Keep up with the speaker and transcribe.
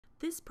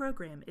This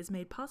program is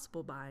made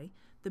possible by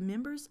the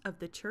members of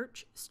the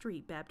Church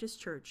Street Baptist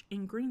Church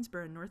in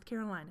Greensboro, North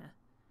Carolina.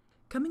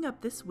 Coming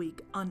up this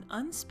week on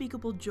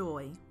Unspeakable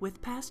Joy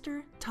with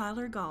Pastor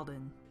Tyler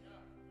Gaulden.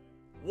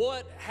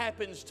 What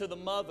happens to the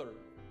mother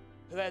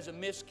who has a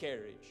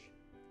miscarriage?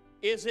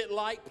 Is it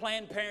like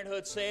Planned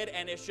Parenthood said,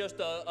 and it's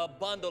just a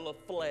bundle of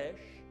flesh?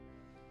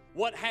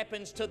 What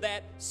happens to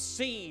that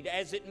seed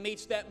as it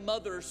meets that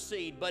mother's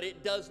seed, but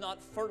it does not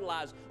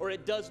fertilize or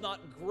it does not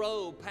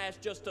grow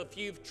past just a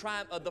few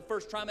the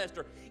first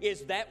trimester?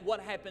 Is that what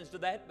happens to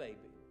that baby?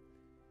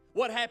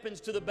 What happens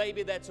to the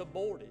baby that's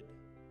aborted?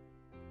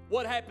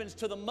 What happens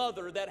to the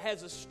mother that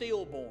has a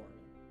stillborn?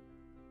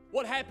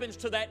 What happens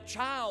to that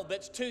child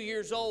that's 2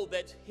 years old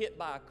that's hit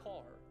by a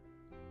car?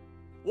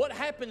 What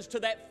happens to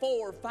that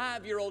 4 or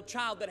 5-year-old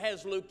child that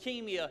has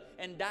leukemia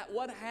and died?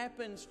 What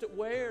happens to,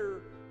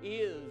 where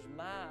is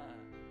my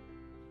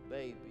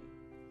baby?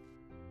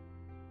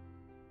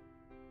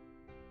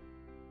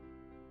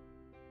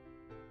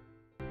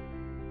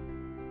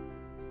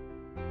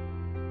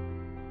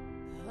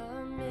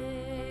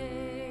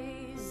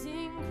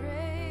 Amazing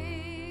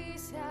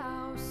grace,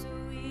 how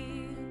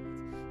sweet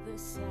the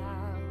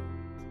sound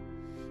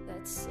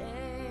that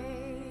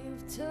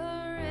saved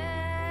a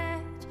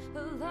wretch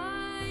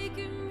like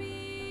me.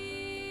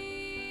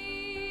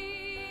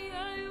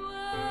 I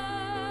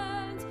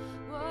once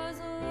was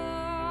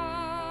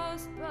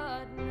lost,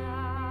 but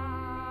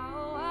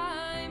now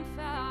I'm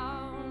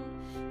found.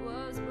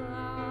 Was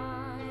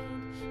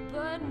blind,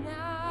 but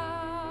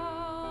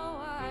now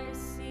I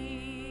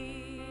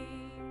see.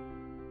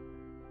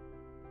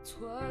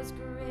 'Twas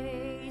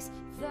grace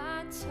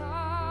that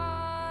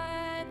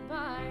taught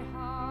my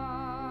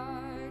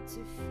heart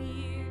to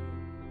fear,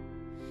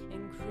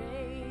 and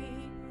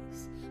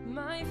grace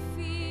my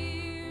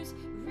fears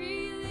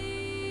relieved.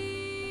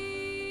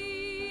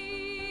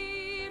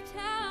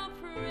 How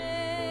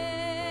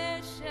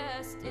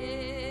precious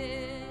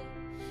did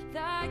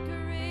that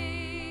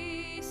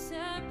grace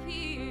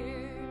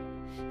appear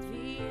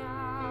the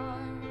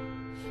hour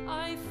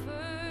I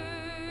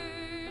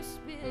first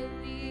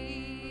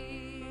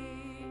believed.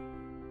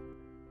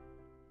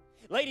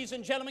 Ladies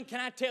and gentlemen,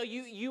 can I tell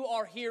you, you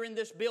are here in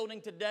this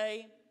building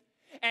today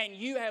and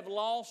you have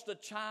lost a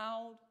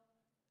child.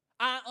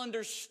 I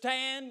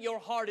understand your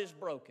heart is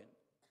broken.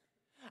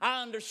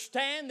 I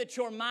understand that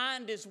your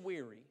mind is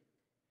weary.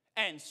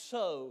 And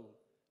so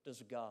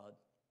does God.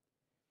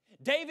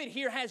 David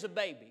here has a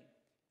baby.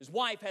 His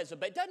wife has a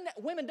baby. Doesn't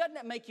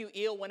that make you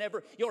ill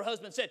whenever your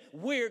husband said,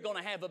 we're going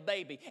to have a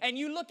baby? And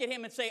you look at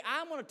him and say,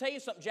 I'm going to tell you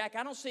something, Jack.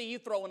 I don't see you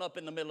throwing up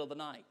in the middle of the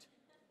night.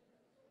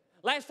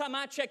 Last time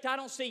I checked, I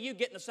don't see you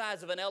getting the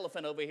size of an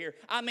elephant over here.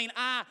 I mean,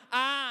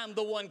 I'm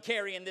the one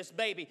carrying this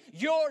baby.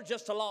 You're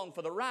just along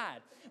for the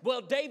ride.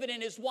 Well, David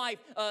and his wife,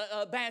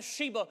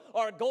 Bathsheba,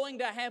 are going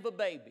to have a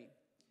baby.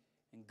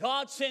 And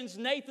God sends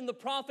Nathan the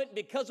prophet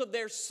because of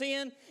their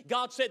sin.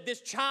 God said, this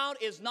child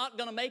is not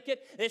going to make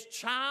it. This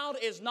child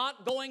is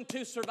not going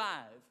to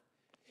survive.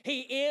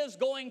 He is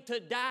going to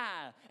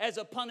die as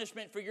a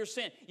punishment for your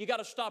sin. You got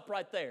to stop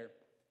right there.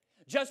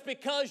 Just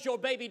because your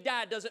baby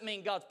died doesn't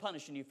mean God's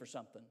punishing you for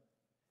something.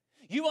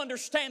 You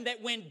understand that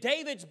when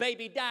David's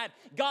baby died,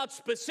 God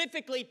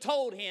specifically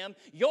told him,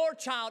 your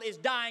child is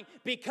dying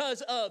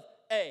because of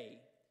A.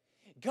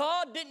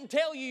 God didn't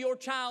tell you your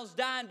child's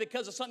dying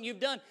because of something you've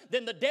done,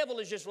 then the devil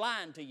is just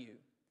lying to you.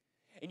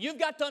 And you've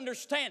got to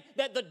understand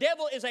that the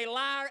devil is a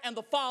liar and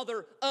the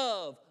father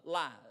of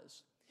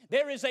lies.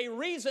 There is a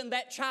reason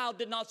that child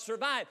did not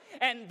survive.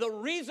 And the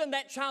reason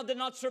that child did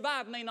not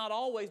survive may not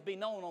always be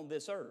known on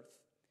this earth.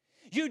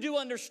 You do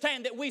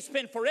understand that we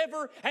spend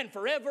forever and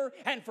forever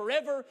and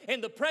forever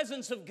in the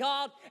presence of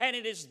God, and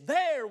it is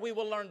there we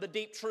will learn the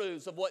deep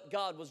truths of what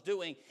God was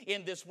doing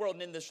in this world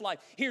and in this life.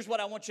 Here's what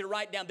I want you to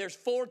write down. There's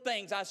 4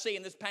 things I see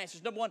in this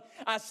passage. Number 1,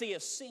 I see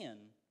a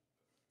sin.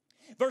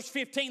 Verse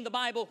 15, the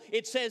Bible,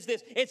 it says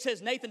this. It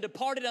says, Nathan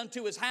departed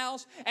unto his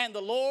house, and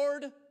the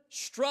Lord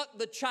struck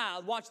the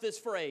child. Watch this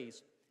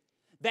phrase.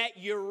 That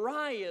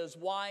Uriah's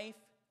wife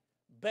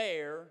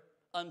bare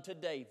unto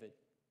David.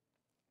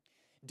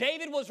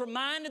 David was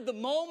reminded the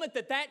moment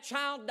that that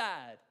child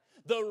died,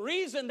 the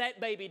reason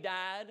that baby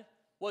died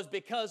was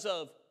because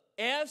of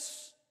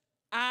S-I-N.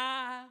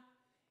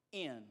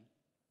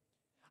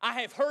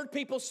 I have heard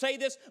people say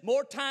this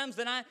more times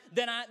than I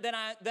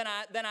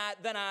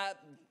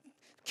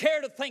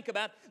care to think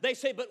about. They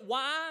say, but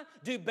why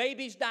do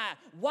babies die?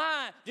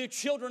 Why do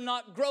children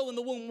not grow in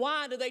the womb?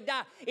 Why do they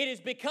die? It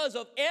is because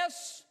of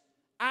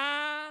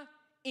S-I-N.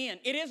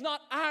 It is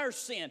not our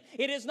sin.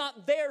 It is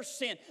not their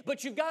sin.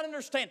 But you've got to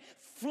understand,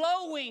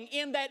 flowing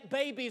in that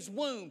baby's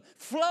womb,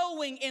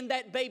 flowing in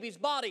that baby's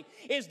body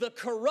is the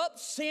corrupt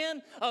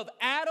sin of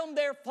Adam,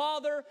 their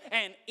father,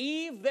 and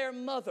Eve, their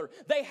mother.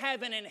 They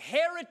have an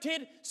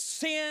inherited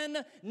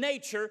sin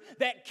nature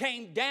that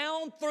came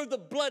down through the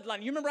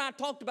bloodline. You remember I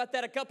talked about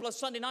that a couple of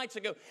Sunday nights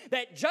ago,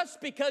 that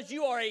just because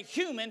you are a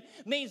human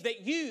means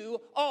that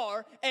you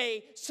are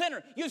a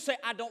sinner. You say,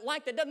 I don't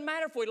like that. It doesn't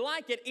matter if we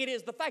like it. It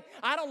is the fact.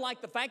 I don't like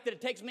the fact that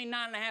it takes me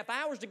 9.5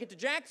 hours to get to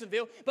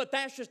Jacksonville, but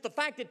that's just the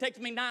fact it takes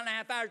me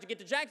 9.5 hours to get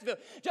to Jacksonville.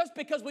 Just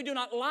because we do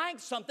not like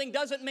something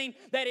doesn't mean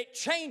that it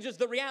changes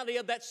the reality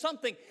of that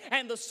something.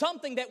 And the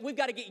something that we've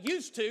got to get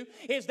used to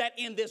is that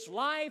in this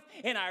life,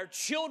 in our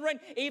children,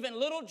 even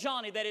little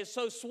Johnny that is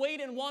so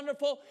sweet and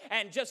wonderful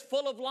and just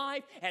full of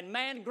life, and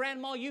man,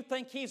 Grandma, you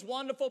think he's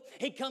wonderful.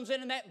 He comes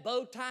in that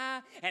bow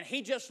tie, and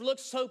he just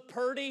looks so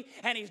purty,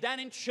 and he's down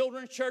in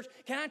children's church.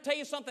 Can I tell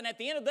you something? At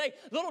the end of the day,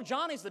 little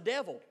Johnny's the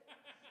devil.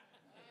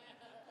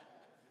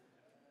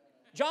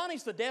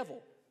 Johnny's the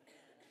devil.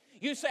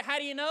 You say, how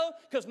do you know?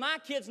 Because my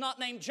kid's not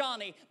named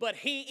Johnny, but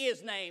he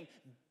is named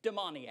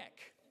demoniac.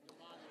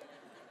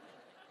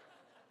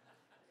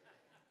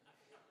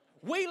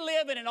 We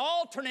live in an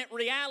alternate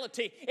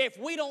reality if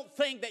we don't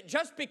think that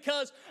just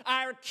because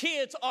our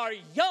kids are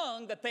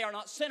young that they are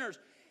not sinners.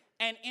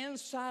 And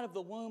inside of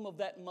the womb of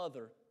that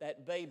mother,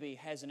 that baby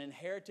has an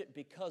inherited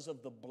because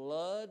of the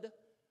blood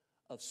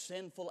of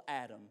sinful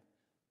Adam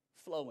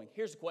flowing.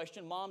 Here's the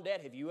question, Mom,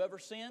 Dad, have you ever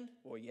sinned?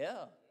 Well,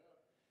 yeah.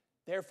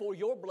 Therefore,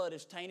 your blood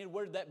is tainted.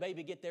 Where did that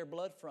baby get their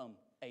blood from?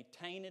 A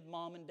tainted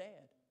mom and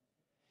dad.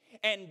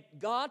 And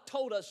God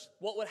told us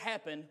what would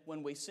happen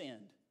when we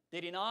sinned.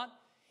 Did He not?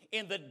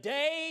 In the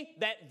day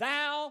that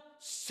thou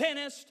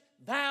sinnest,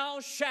 thou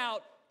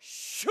shalt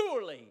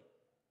surely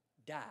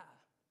die.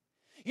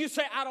 You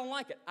say, I don't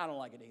like it. I don't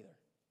like it either.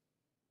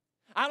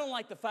 I don't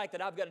like the fact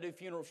that I've got to do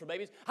funerals for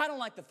babies. I don't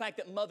like the fact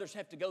that mothers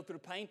have to go through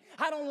pain.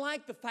 I don't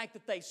like the fact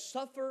that they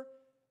suffer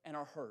and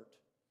are hurt.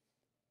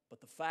 But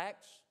the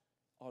facts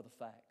are the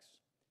facts.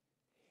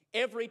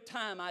 Every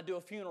time I do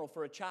a funeral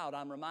for a child,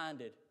 I'm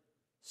reminded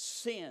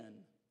sin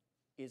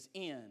is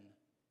in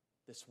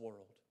this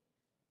world.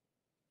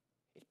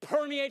 It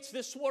permeates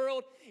this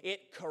world.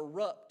 It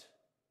corrupts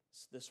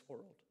this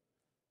world.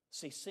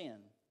 See, sin.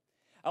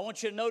 I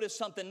want you to notice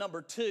something.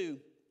 Number 2,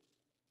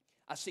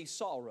 I see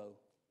sorrow.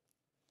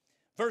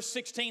 Verse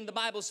 16, the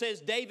Bible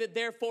says, David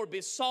therefore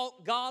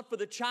besought God for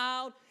the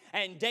child,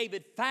 and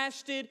David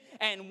fasted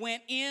and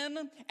went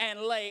in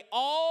and lay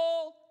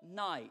all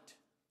night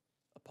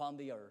upon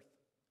the earth.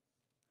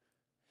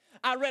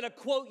 I read a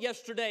quote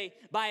yesterday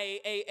by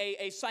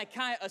a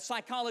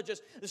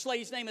psychologist. This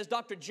lady's name is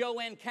Dr.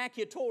 Joanne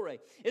Cacciatore.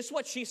 It's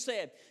what she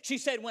said. She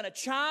said, when a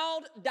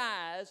child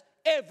dies,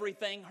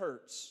 everything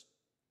hurts.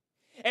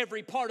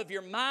 Every part of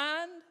your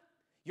mind,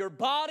 your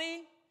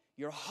body,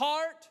 your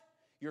heart,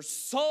 your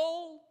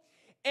soul,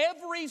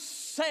 every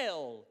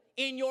cell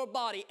in your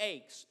body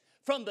aches,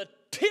 from the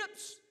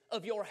tips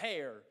of your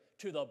hair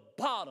to the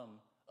bottom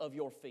of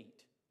your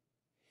feet.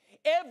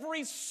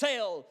 Every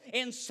cell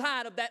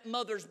inside of that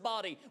mother's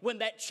body, when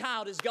that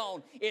child is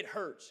gone, it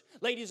hurts.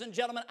 Ladies and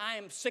gentlemen, I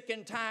am sick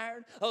and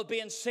tired of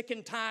being sick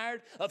and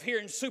tired of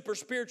hearing super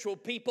spiritual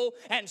people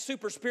and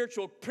super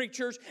spiritual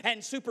preachers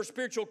and super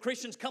spiritual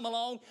Christians come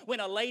along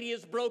when a lady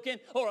is broken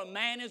or a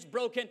man is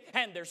broken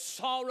and there's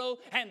sorrow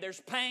and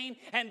there's pain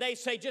and they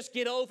say, just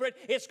get over it.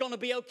 It's going to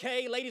be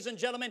okay. Ladies and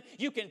gentlemen,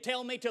 you can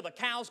tell me till the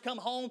cows come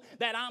home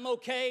that I'm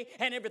okay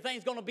and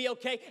everything's going to be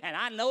okay, and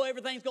I know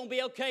everything's going to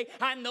be okay.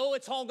 I know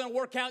it's all going to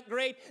work out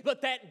great,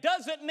 but that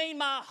doesn't mean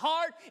my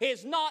heart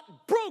is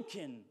not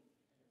broken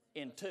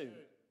in two.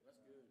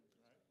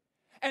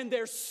 And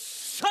there's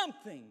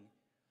something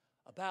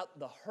about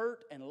the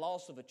hurt and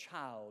loss of a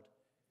child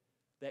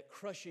that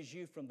crushes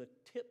you from the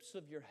tips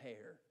of your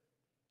hair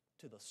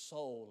to the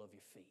sole of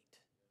your feet.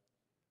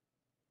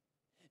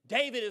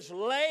 David is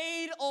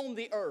laid on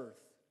the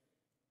earth.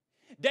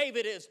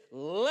 David is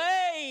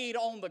laid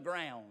on the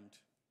ground,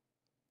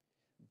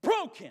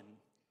 broken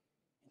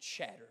and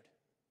shattered.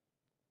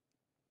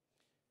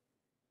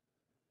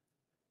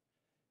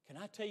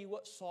 Can I tell you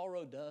what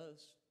sorrow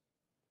does?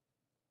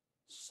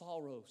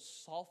 Sorrow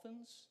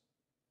softens.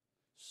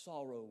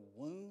 Sorrow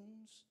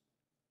wounds.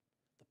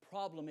 The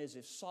problem is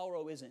if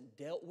sorrow isn't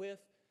dealt with,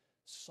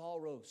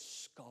 sorrow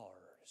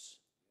scars.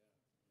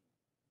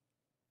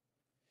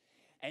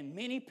 And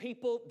many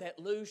people that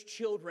lose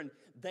children,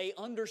 they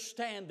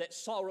understand that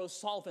sorrow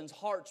softens,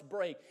 hearts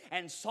break,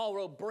 and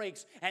sorrow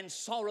breaks, and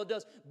sorrow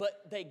does.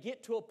 But they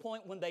get to a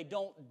point when they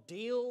don't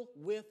deal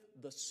with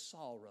the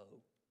sorrow.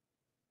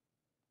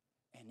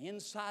 And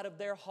inside of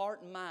their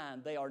heart and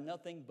mind, they are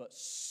nothing but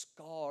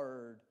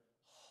scarred,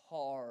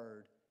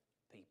 hard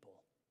people.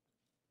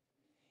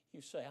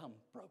 You say, I'm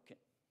broken.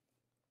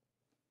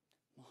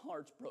 My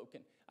heart's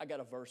broken. I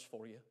got a verse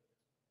for you.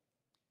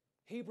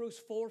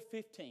 Hebrews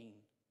 4:15.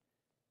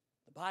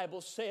 The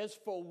Bible says,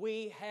 for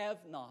we have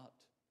not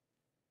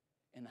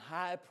an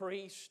high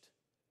priest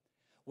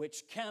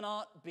which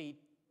cannot be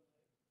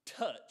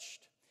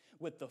touched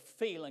with the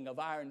feeling of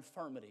our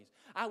infirmities.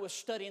 I was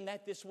studying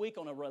that this week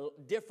on a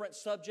different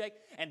subject,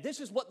 and this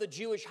is what the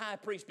Jewish high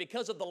priest,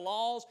 because of the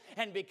laws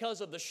and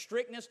because of the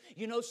strictness,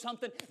 you know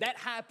something? That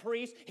high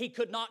priest, he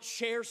could not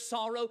share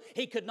sorrow.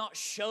 He could not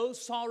show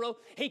sorrow.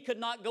 He could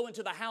not go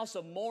into the house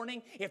of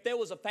mourning. If there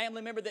was a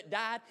family member that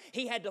died,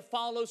 he had to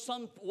follow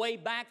some way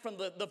back from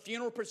the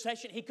funeral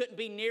procession. He couldn't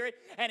be near it.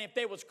 And if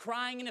there was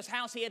crying in his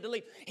house, he had to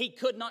leave. He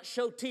could not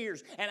show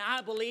tears. And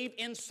I believe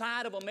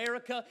inside of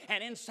America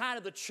and inside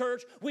of the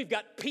church, we've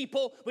got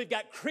people, we've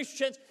got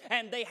Christians,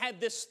 and they have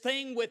this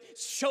thing with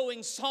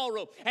showing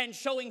sorrow and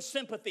showing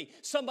sympathy.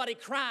 Somebody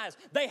cries,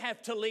 they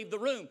have to leave the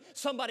room.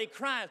 Somebody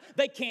cries,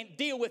 they can't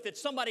deal with it.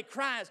 Somebody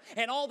cries,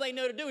 and all they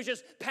know to do is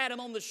just pat them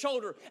on the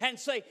shoulder and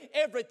say,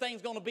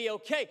 everything's going to be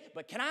okay.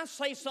 But can I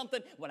say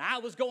something? When I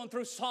was going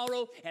through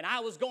sorrow and I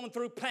was going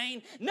through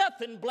pain,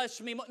 nothing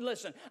blessed me.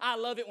 Listen, I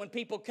love it when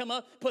people come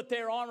up, put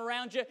their arm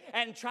around you,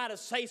 and try to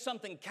say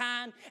something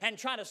kind and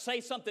try to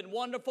say something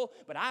wonderful.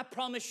 But I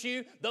promise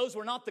you, those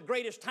were not the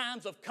greatest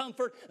times of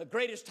comfort. The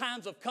greatest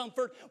times of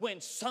comfort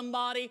when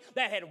somebody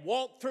that had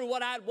walked through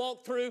what I'd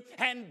walked through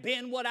and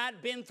been what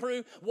I'd been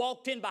through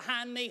walked in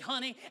behind me,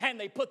 honey, and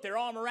they put their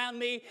arm around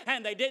me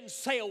and they didn't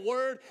say a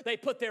word. They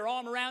put their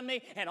arm around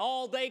me and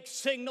all they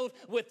signaled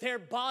with their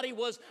body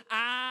was,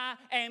 I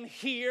am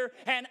here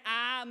and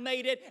I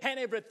made it and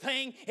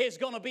everything is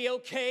going to be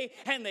okay.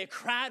 And they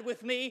cried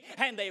with me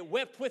and they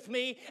wept with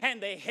me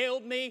and they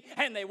held me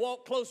and they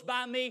walked close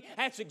by me.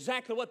 That's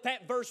exactly what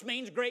that verse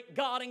means. Great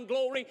God in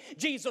glory.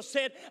 Jesus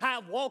said,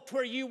 I've walked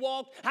where you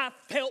walked. I've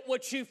felt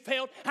what you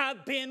felt.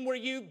 I've been where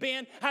you've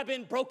been. I've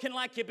been broken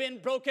like you've been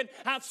broken.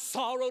 I've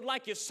sorrowed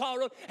like you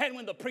sorrowed. And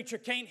when the preacher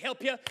can't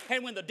help you,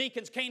 and when the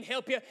deacons can't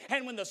help you,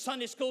 and when the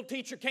Sunday school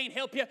teacher can't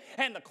help you,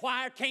 and the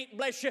choir can't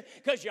bless you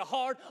because you're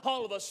hard,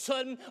 all of a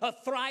sudden a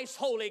thrice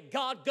holy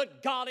God, good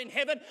God in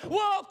heaven,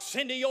 walks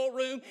into your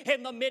room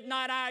in the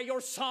midnight hour of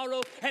your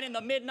sorrow and in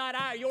the midnight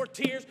hour of your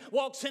tears,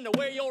 walks into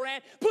where you're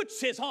at,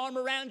 puts his arm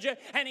around you,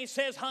 and he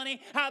says,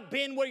 honey, I've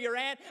been where you're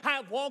at.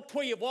 I've walked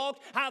where you've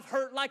walked. I've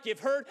hurt like you've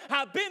hurt.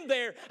 I've been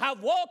there.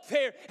 I've walked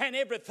there, and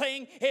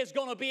everything is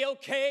going to be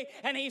okay.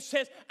 And he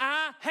says,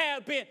 I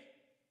have been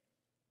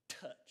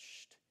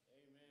touched.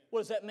 Amen.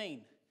 What does that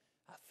mean?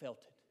 I felt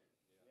it.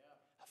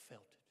 I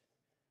felt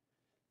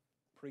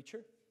it.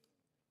 Preacher,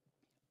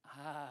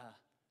 I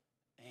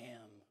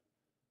am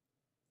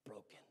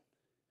broken.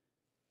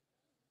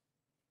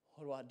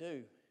 What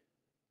do?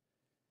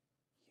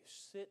 You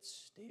sit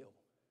still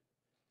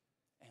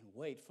and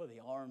wait for the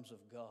arms of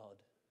God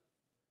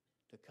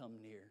to come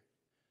near.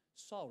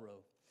 Sorrow.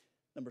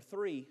 Number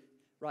 3,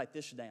 write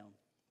this down.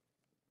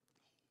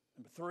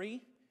 Number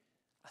 3,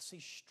 I see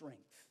strength.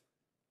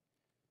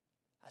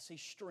 I see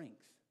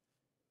strength.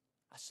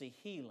 I see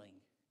healing.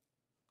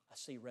 I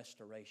see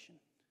restoration.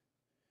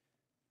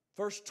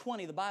 Verse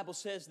 20, the Bible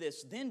says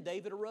this, then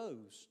David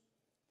arose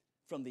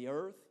from the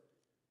earth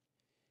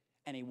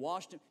and he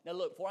washed him. Now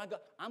look, before I go,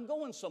 I'm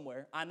going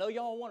somewhere. I know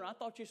y'all wonder, I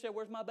thought you said,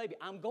 where's my baby?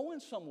 I'm going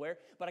somewhere,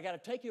 but I got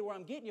to take you where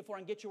I'm getting you before I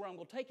can get you where I'm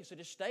going to take you. So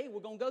just stay, we're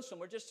going to go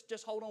somewhere.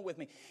 Just hold on with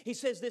me. He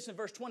says this in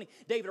verse 20,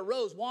 David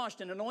arose, washed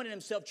and anointed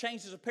himself,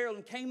 changed his apparel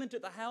and came into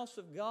the house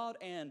of God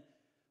and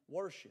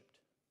worshiped.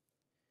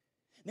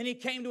 Then he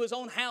came to his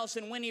own house,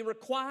 and when he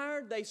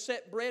required, they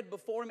set bread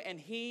before him, and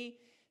he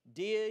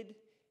did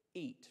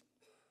eat.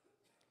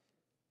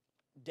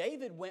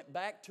 David went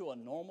back to a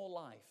normal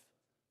life.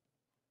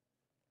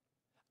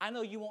 I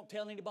know you won't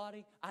tell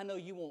anybody. I know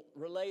you won't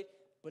relate.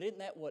 But isn't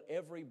that what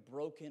every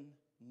broken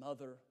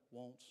mother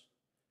wants?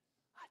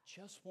 I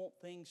just want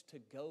things to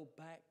go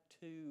back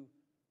to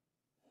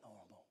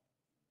normal.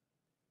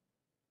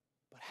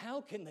 But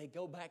how can they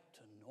go back to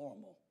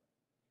normal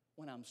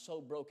when I'm so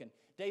broken?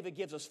 David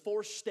gives us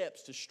 4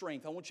 steps to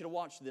strength. I want you to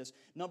watch this.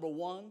 Number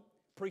 1,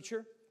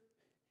 preacher,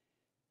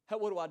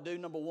 what do?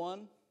 Number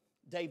 1,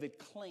 David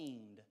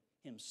cleaned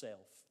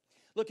himself.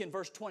 Look in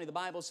verse 20. The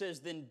Bible says,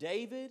 then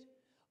David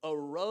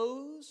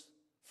arose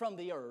from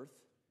the earth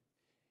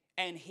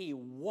and he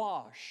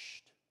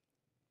washed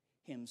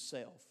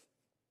himself.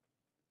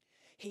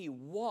 He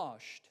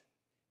washed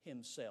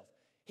himself.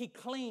 He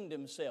cleaned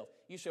himself.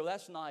 You say, well,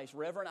 that's nice,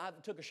 Reverend. I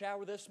took a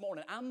shower this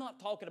morning. I'm not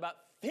talking about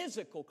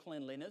physical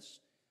cleanliness.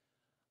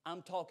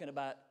 I'm talking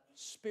about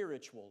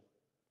spiritual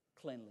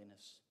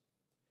cleanliness.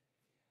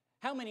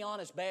 How many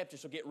honest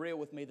Baptists will get real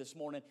with me this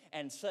morning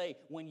and say,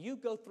 when you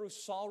go through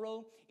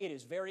sorrow, it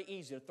is very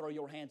easy to throw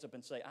your hands up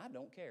and say, I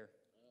don't care.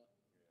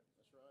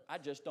 I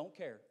just don't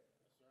care.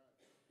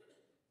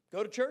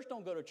 Go to church,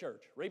 don't go to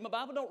church. Read my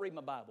Bible, don't read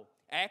my Bible.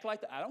 Act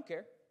like that, I don't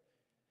care.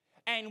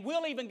 And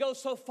we'll even go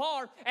so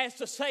far as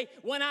to say,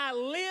 when I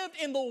lived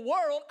in the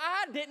world,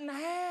 I didn't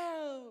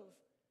have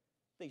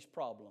these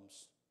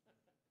problems.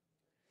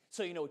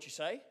 So you know what you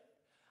say?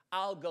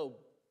 I'll go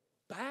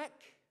back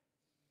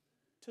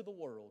to the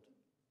world.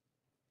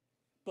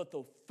 But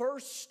the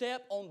first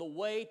step on the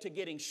way to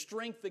getting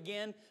strength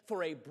again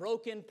for a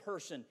broken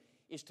person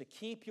is to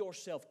keep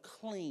yourself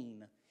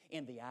clean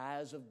in the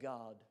eyes of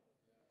God.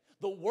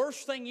 The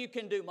worst thing you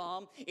can do,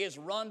 Mom, is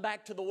run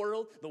back to the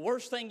world. The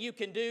worst thing you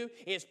can do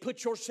is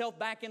put yourself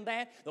back in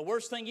that. The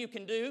worst thing you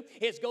can do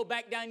is go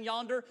back down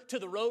yonder to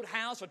the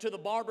roadhouse or to the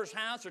barber's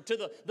house or to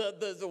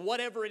the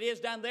whatever it is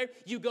down there.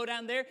 You go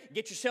down there,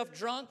 get yourself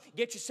drunk,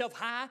 get yourself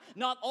high.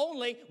 Not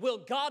only will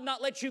God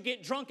not let you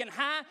get drunk and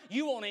high,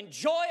 you won't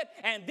enjoy it,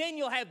 and then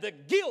you'll have the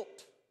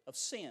guilt of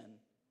sin.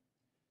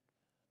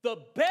 The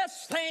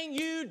best thing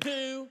you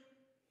do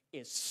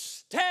is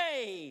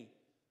stay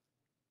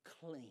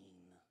clean.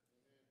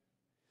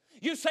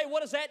 You say,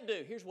 what does that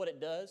do? Here's what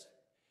it does.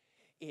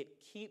 It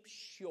keeps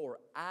your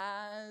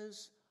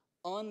eyes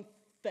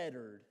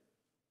unfettered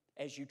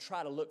as you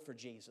try to look for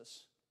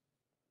Jesus.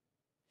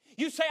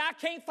 You say, I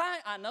can't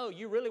find. I know,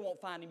 you really won't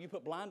find Him. You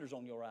put blinders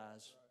on your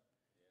eyes.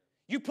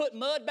 You put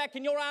mud back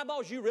in your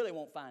eyeballs, you really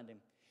won't find Him.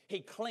 He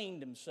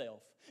cleaned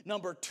Himself.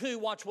 Number 2,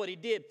 watch what He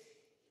did.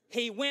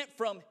 He went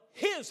from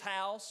His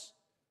house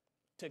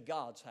to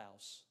God's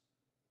house.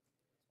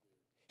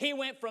 He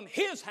went from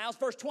His house,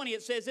 verse 20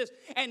 it says this,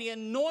 and He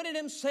anointed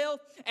Himself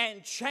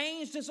and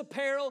changed His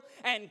apparel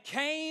and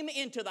came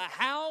into the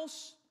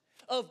house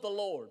of the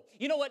Lord.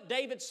 You know what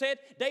David said?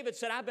 David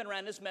said, I've been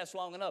around this mess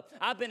long enough.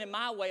 I've been in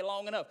my way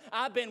long enough.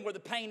 I've been where the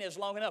pain is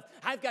long enough.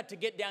 I've got to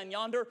get down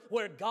yonder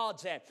where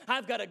God's at.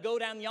 I've got to go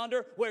down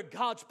yonder where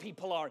God's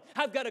people are.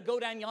 I've got to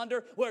go down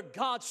yonder where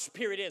God's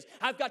Spirit is.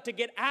 I've got to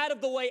get out of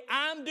the way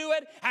I'm doing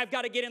it. I've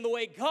got to get in the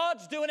way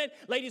God's doing it.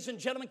 Ladies and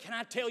gentlemen, can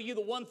I tell you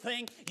the one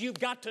thing you've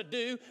got to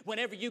do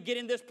whenever you get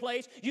in this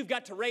place? You've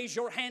got to raise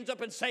your hands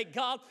up and say,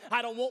 God,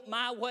 I don't want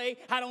my way.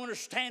 I don't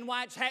understand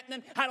why it's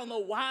happening. I don't know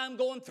why I'm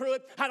going through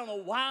it. I don't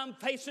know why I'm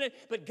facing it,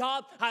 but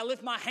God, I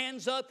lift my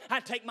hands up.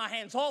 I take my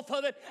hands off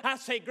of it. I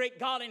say, great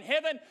God in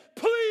heaven,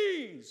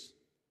 please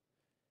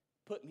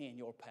put me in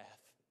your path.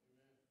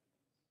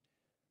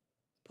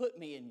 Put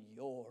me in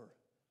your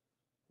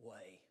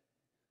way.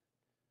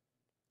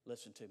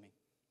 Listen to me.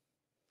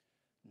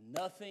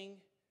 Nothing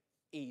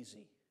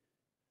easy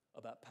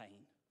about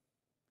pain.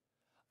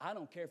 I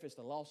don't care if it's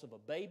the loss of a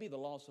baby, the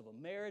loss of a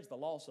marriage, the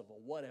loss of a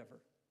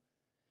whatever.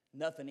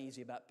 Nothing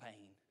easy about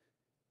pain.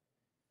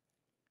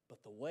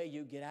 But the way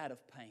you get out of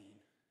pain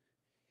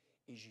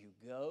is you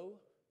go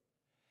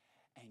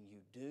and you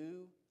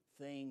do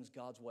things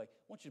God's way. I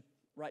want you to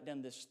write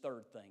down this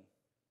third thing.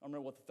 I don't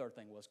remember what the third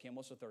thing was, Kim.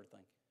 What's the third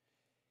thing?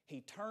 He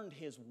turned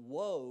his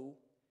woe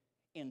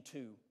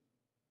into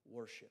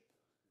worship.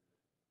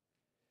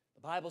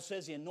 The Bible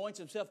says He anoints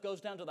Himself,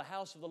 goes down to the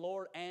house of the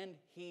Lord, and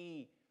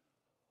He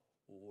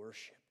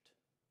worshiped.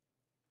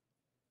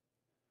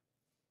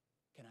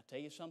 Can I tell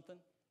you something?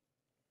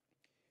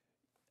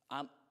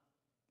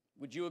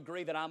 Would you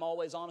agree that I'm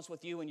always honest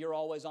with you and you're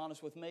always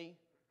honest with me?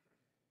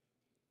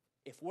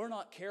 If we're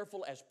not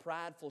careful as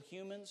prideful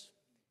humans,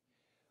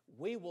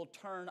 we will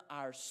turn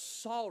our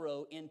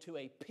sorrow into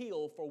a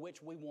pill for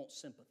which we want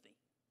sympathy.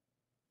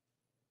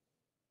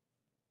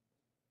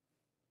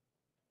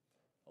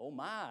 Oh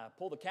my,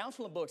 pull the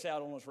counseling books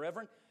out on us,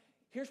 Reverend.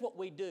 Here's what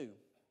we do.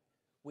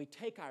 We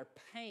take our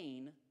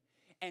pain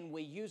and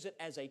we use it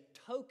as a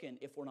token,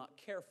 if we're not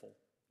careful,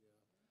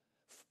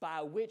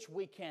 by which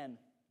we can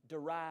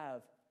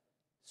derive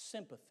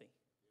sympathy.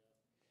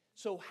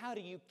 So how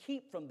do you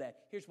keep from that?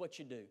 Here's what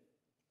you do.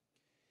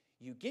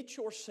 You get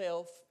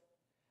yourself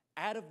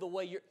out of the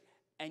way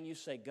and you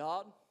say,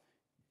 God,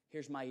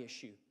 here's my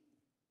issue.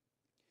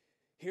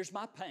 Here's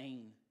my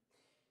pain.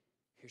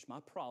 Here's my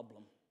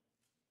problem.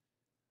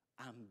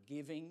 I'm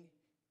giving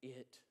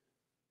it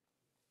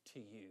to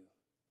you.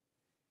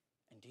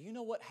 And do you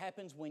know what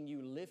happens when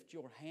you lift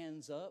your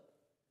hands up?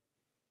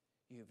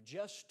 You've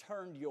just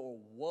turned your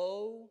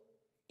woe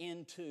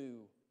into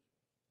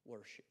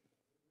worship.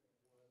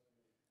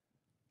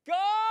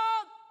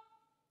 God,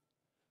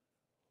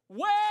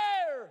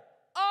 where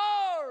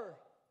are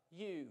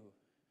you?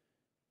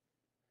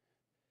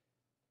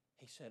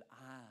 He said,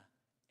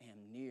 I am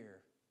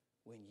near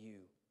when you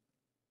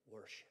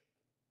worship.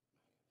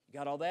 You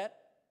got all that?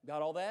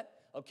 Got all that?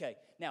 Okay.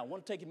 Now, I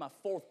want to take you to my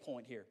fourth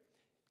point here.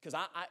 Because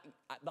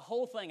the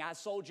whole thing I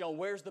sold you on,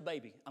 where's the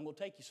baby? I'm going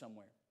to take you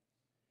somewhere.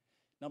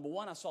 Number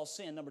 1, I saw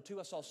sin. Number 2,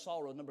 I saw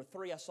sorrow. Number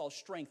 3, I saw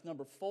strength.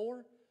 Number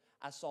 4,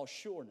 I saw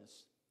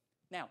sureness.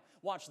 Now,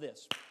 watch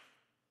this.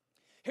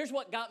 Here's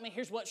what got me.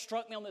 Here's what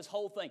struck me on this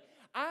whole thing.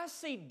 I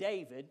see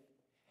David,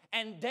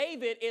 and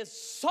David is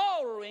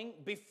sorrowing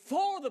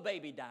before the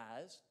baby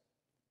dies,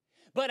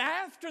 but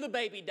after the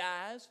baby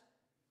dies,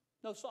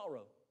 no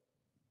sorrow,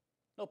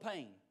 no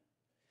pain.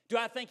 Do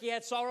I think he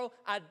had sorrow?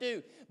 I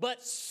do.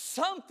 But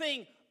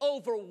something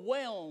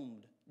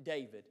overwhelmed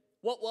David.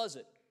 What was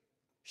it?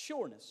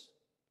 Sureness.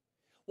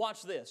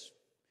 Watch this.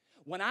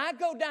 When I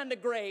go down to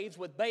graves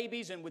with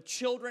babies and with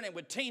children and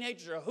with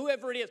teenagers or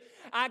whoever it is,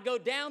 I go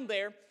down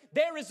there.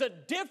 There is a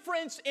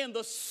difference in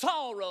the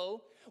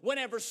sorrow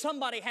whenever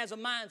somebody has a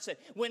mindset.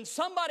 When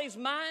somebody's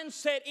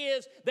mindset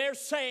is they're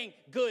saying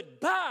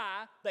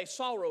goodbye, they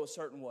sorrow a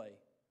certain way.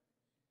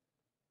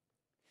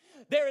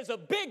 There is a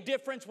big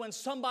difference when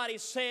somebody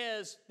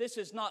says, this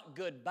is not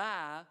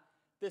goodbye,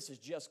 this is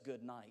just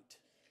good night.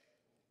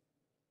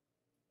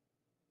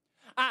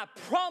 I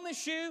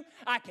promise you,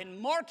 I can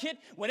mark it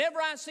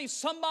whenever I see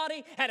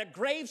somebody at a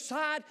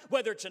graveside,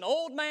 whether it's an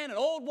old man, an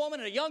old woman,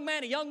 a young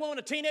man, a young woman,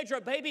 a teenager,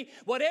 a baby,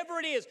 whatever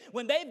it is,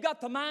 when they've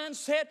got the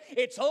mindset,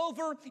 it's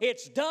over,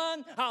 it's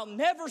done, I'll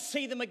never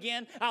see them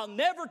again, I'll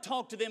never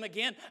talk to them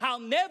again, I'll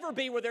never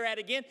be where they're at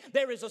again.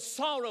 There is a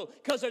sorrow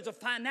because there's a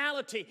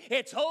finality.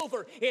 It's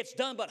over, it's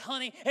done. But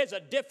honey, there's a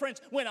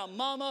difference when a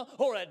mama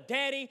or a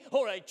daddy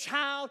or a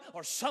child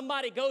or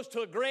somebody goes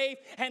to a grave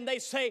and they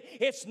say,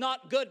 it's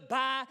not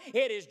goodbye,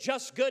 it is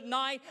just good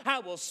night. I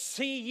will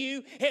see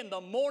you in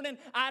the morning.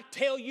 I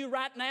tell you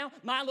right now,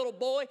 my little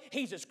boy,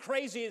 he's as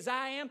crazy as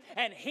I am,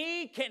 and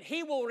he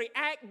will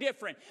react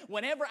different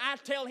whenever I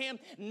tell him,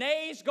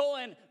 Nay's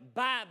going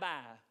bye-bye.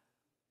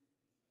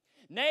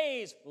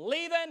 Nay's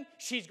leaving.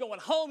 She's going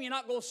home. You're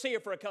not going to see her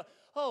for a couple.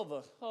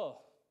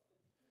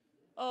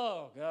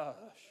 Oh, gosh.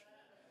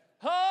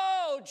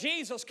 Oh,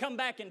 Jesus, come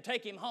back and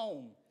take him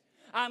home.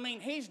 I mean,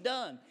 he's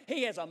done.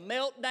 He has a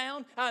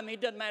meltdown. I mean,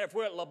 it doesn't matter if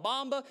we're at La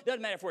Bamba.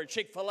 Doesn't matter if we're at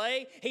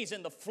Chick-fil-A. He's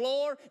in the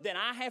floor. Then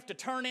I have to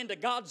turn into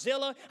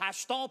Godzilla. I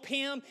stomp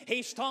him.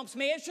 He stomps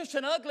me. It's just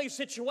an ugly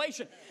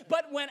situation.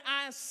 But when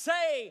I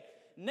say,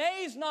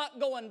 Nay's not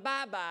going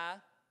bye-bye,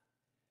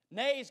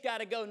 Nay's got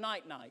to go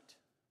night-night.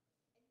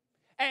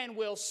 And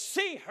we'll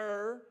see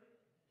her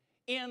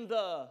in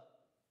the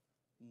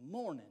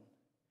morning.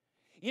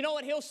 You know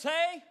what he'll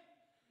say?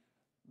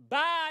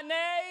 Bye,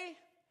 Nay.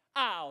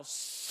 I'll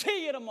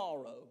see you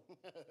tomorrow.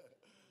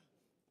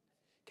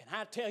 Can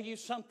I tell you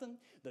something?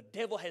 The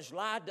devil has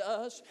lied to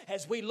us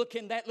as we look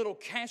in that little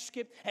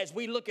casket, as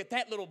we look at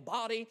that little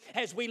body,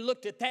 as we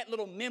looked at that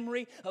little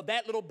memory of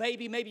that little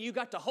baby. Maybe you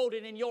got to hold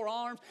it in your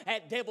arms.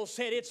 That devil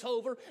said it's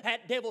over.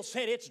 That devil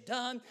said it's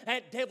done.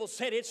 That devil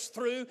said it's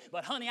through.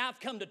 But honey, I've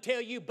come to tell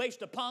you,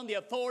 based upon the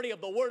authority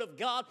of the Word of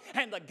God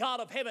and the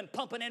God of heaven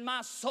pumping in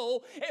my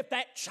soul, if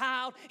that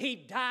child, he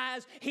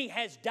dies, he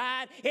has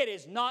died. It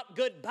is not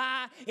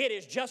goodbye. It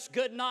is just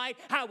good night.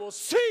 I will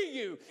see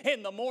you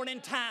in the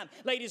morning time.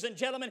 Ladies and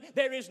gentlemen,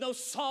 there is no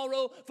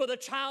sorrow for the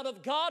child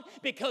of God,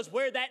 because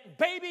where that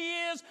baby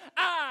is,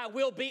 I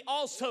will be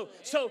also.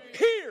 So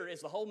here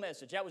is the whole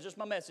message. That was just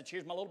my message.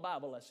 Here's my little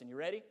Bible lesson. You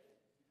ready?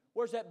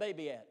 Where's that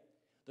baby at?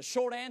 The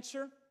short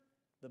answer,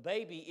 the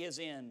baby is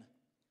in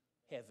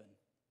heaven.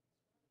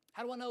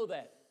 How do I know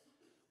that?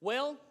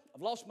 Well,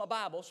 I've lost my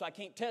Bible, so I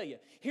can't tell you.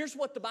 Here's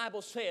what the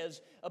Bible says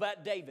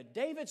about David.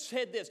 David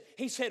said this.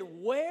 He said,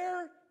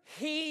 where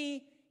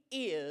he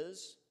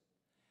is,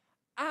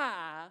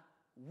 I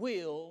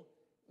will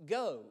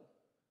go.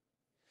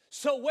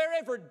 So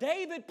wherever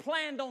David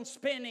planned on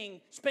spending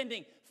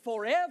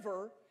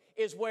forever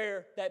is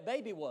where that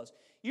baby was.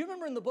 You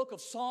remember in the book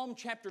of Psalm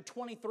chapter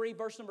 23,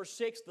 verse number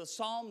 6, the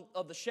Psalm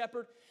of the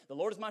shepherd, the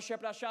Lord is my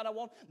shepherd, I shall not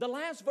want. The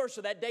last verse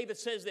of that, David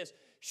says this,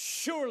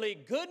 surely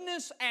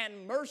goodness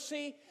and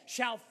mercy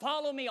shall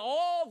follow me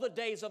all the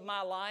days of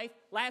my life.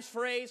 Last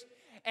phrase,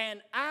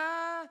 and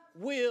I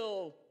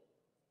will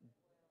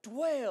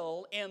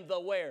dwell in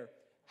the where?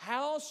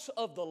 House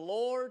of the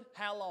Lord,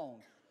 how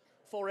long?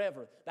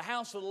 Forever. The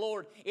house of the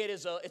Lord,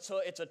 it's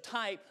a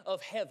type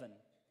of heaven.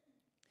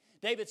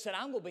 David said,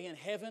 I'm going to be in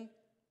heaven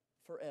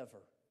forever.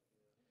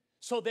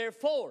 So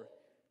therefore,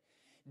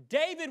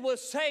 David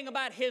was saying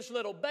about his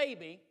little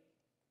baby,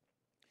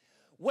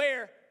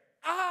 where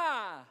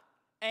I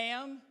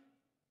am,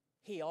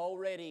 he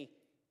already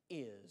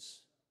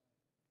is.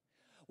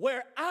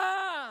 Where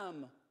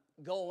I'm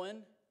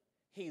going,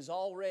 he's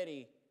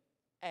already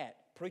at.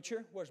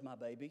 Preacher, where's my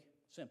baby?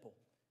 Simple.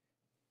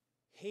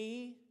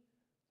 He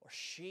or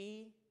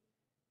she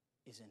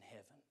is in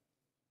heaven.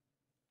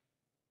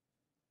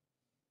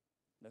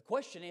 The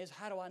question is,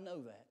 how do I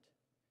know that?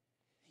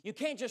 You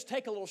can't just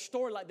take a little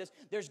story like this.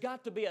 There's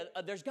got to be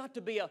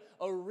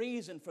a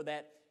reason for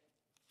that.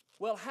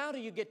 Well, how do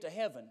you get to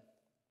heaven?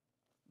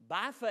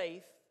 By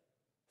faith,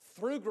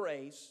 through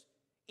grace,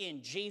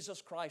 in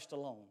Jesus Christ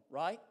alone,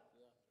 right?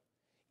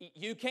 Yeah.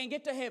 You can't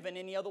get to heaven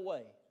any other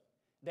way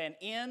than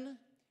in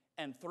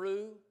and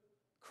through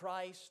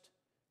Christ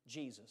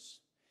Jesus.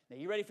 Now,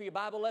 you ready for your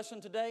Bible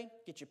lesson today?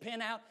 Get your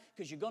pen out,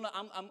 because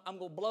I'm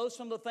going to blow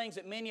some of the things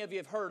that many of you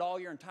have heard all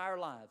your entire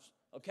lives.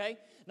 Okay?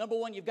 Number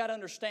one, you've got to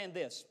understand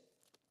this.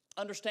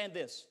 Understand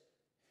this.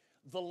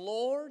 The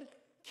Lord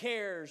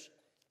cares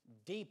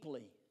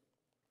deeply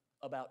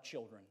about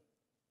children.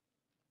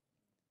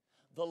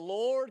 The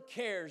Lord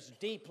cares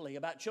deeply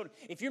about children.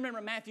 If you remember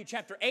Matthew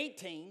chapter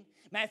 18,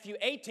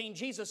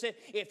 Jesus said,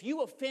 if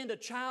you offend a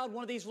child,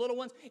 one of these little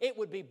ones, it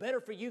would be better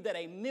for you that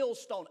a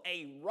millstone,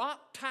 a rock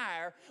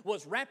tire,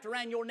 was wrapped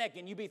around your neck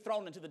and you be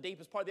thrown into the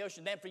deepest part of the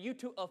ocean than for you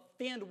to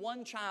offend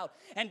one child.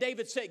 And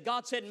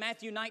God said in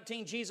Matthew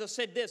 19, Jesus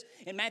said this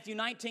in Matthew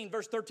 19,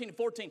 verse 13 and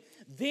 14,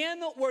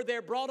 then were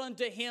there brought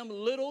unto him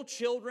little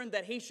children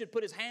that he should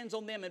put his hands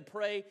on them and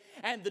pray.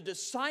 And the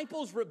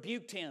disciples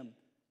rebuked him.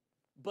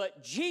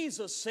 But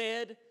Jesus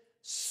said,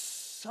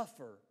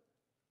 suffer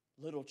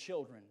little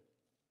children.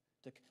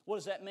 What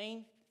does that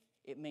mean?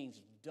 It means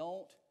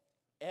don't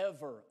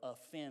ever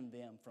offend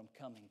them from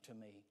coming to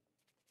me.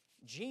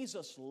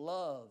 Jesus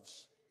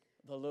loves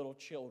the little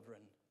children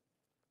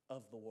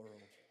of the world.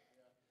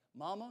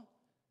 Mama,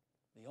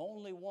 the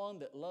only one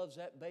that loves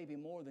that baby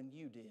more than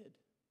you did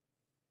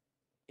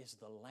is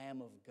the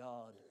Lamb of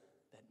God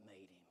that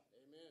made him.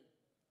 Amen.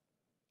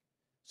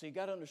 So you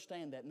got to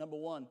understand that. Number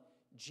one,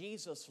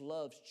 Jesus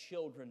loves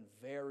children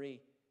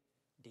very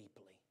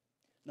deeply.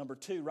 Number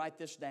two, write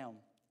this down.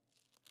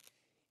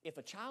 If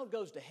a child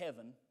goes to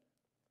heaven,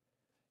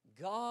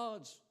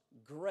 God's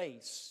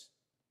grace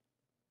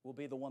will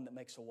be the one that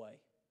makes a way.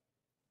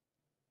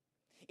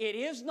 It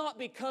is not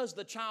because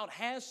the child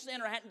has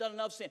sinned or hadn't done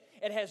enough sin.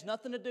 It has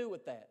nothing to do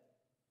with that.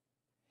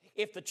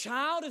 If the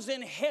child is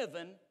in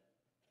heaven,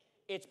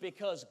 it's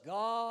because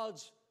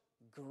God's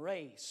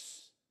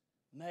grace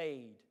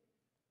made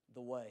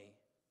the way.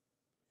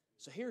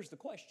 So here's the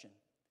question.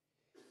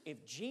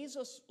 If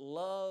Jesus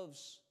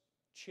loves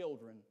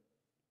children,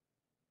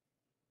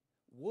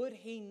 would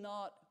He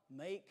not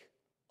make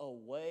a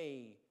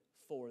way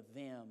for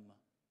them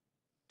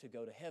to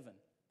go to heaven?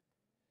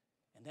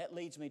 And that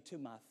leads me to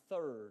my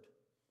third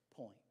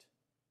point.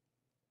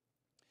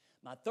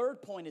 My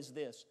third point is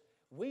this.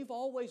 We've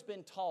always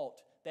been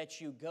taught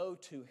that you go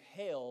to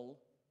hell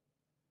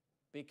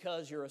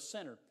because you're a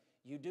sinner.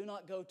 You do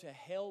not go to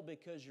hell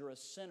because you're a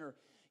sinner.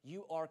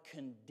 You are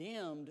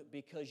condemned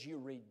because you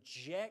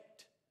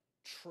reject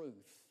truth.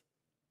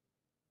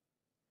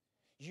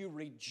 You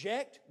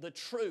reject the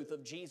truth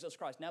of Jesus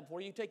Christ. Now,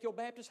 before you take your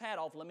Baptist hat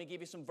off, let me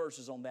give you some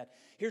verses on that.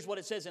 Here's what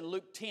it says in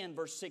Luke 10,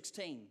 verse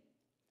 16.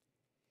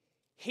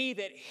 He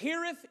that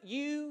heareth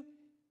you,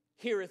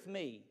 heareth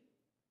me.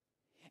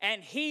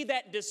 And he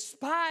that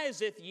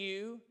despiseth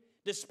you,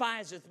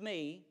 despiseth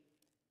me.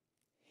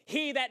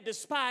 He that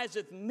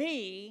despiseth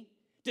me,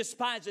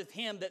 despiseth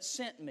him that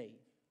sent me.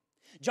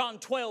 John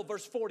 12,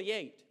 verse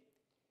 48.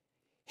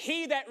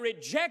 He that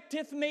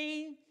rejecteth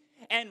me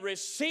and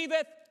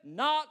receiveth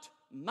not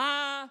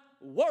my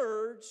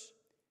words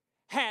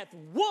hath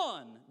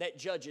one that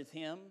judgeth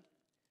him.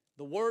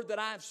 The word that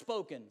I have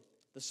spoken,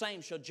 the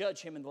same shall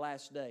judge him in the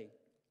last day.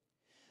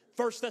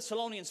 1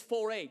 Thessalonians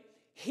 4:8.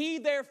 He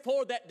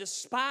therefore that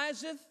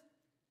despiseth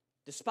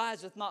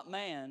not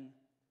man,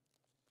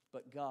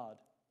 but God.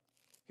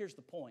 Here's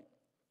the point.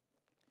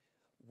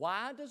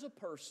 Why does a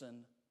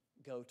person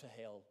go to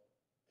hell?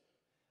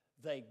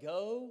 They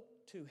go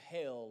to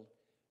hell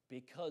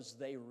because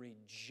they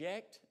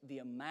reject the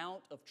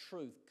amount of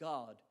truth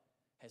God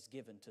has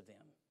given to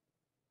them.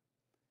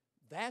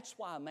 That's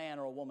why a man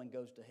or a woman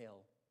goes to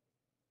hell.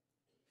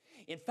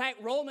 In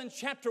fact, Romans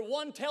chapter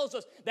 1 tells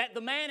us that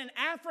the man in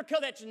Africa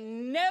that's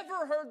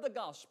never heard the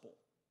gospel,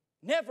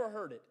 never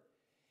heard it,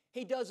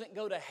 he doesn't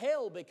go to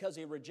hell because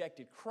he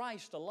rejected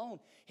Christ alone.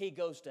 He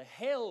goes to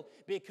hell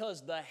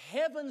because the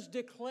heavens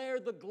declare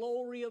the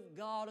glory of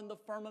God and the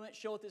firmament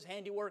showeth His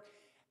handiwork,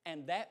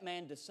 and that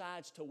man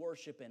decides to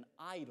worship an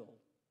idol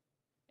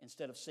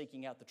instead of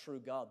seeking out the true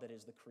God that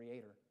is the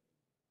Creator.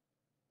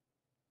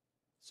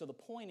 So the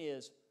point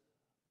is,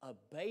 a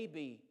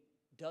baby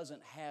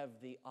doesn't have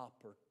the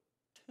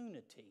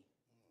opportunity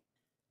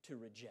to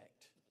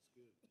reject.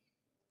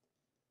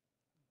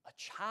 A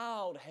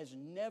child has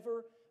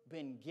never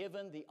been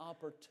given the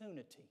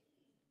opportunity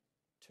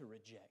to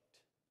reject.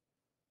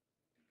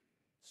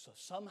 So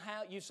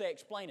somehow you say,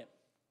 explain it.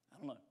 I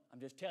don't know. I'm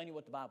just telling you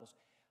what the Bible says.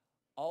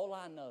 All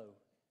I know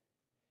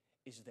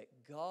is that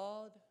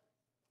God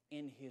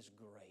in His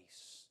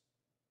grace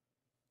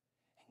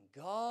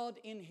and God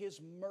in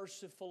His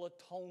merciful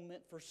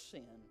atonement for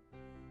sin,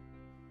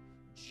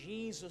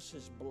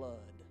 Jesus' blood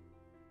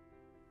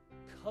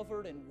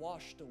covered and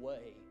washed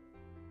away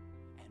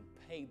and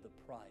paid the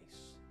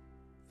price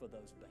for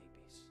those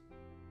babies.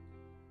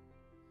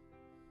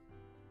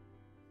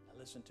 Now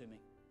listen to me.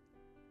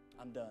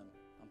 I'm done.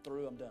 I'm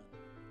through. I'm done.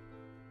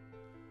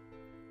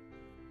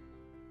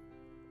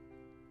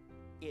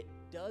 It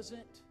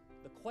doesn't,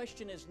 the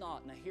question is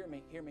not, now hear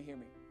me.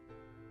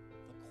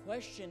 The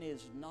question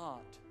is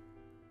not,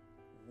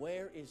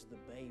 where is the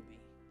baby?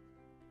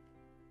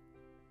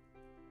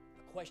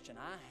 The question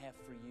I have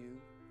for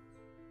you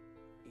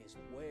is,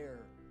 where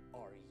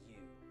are you?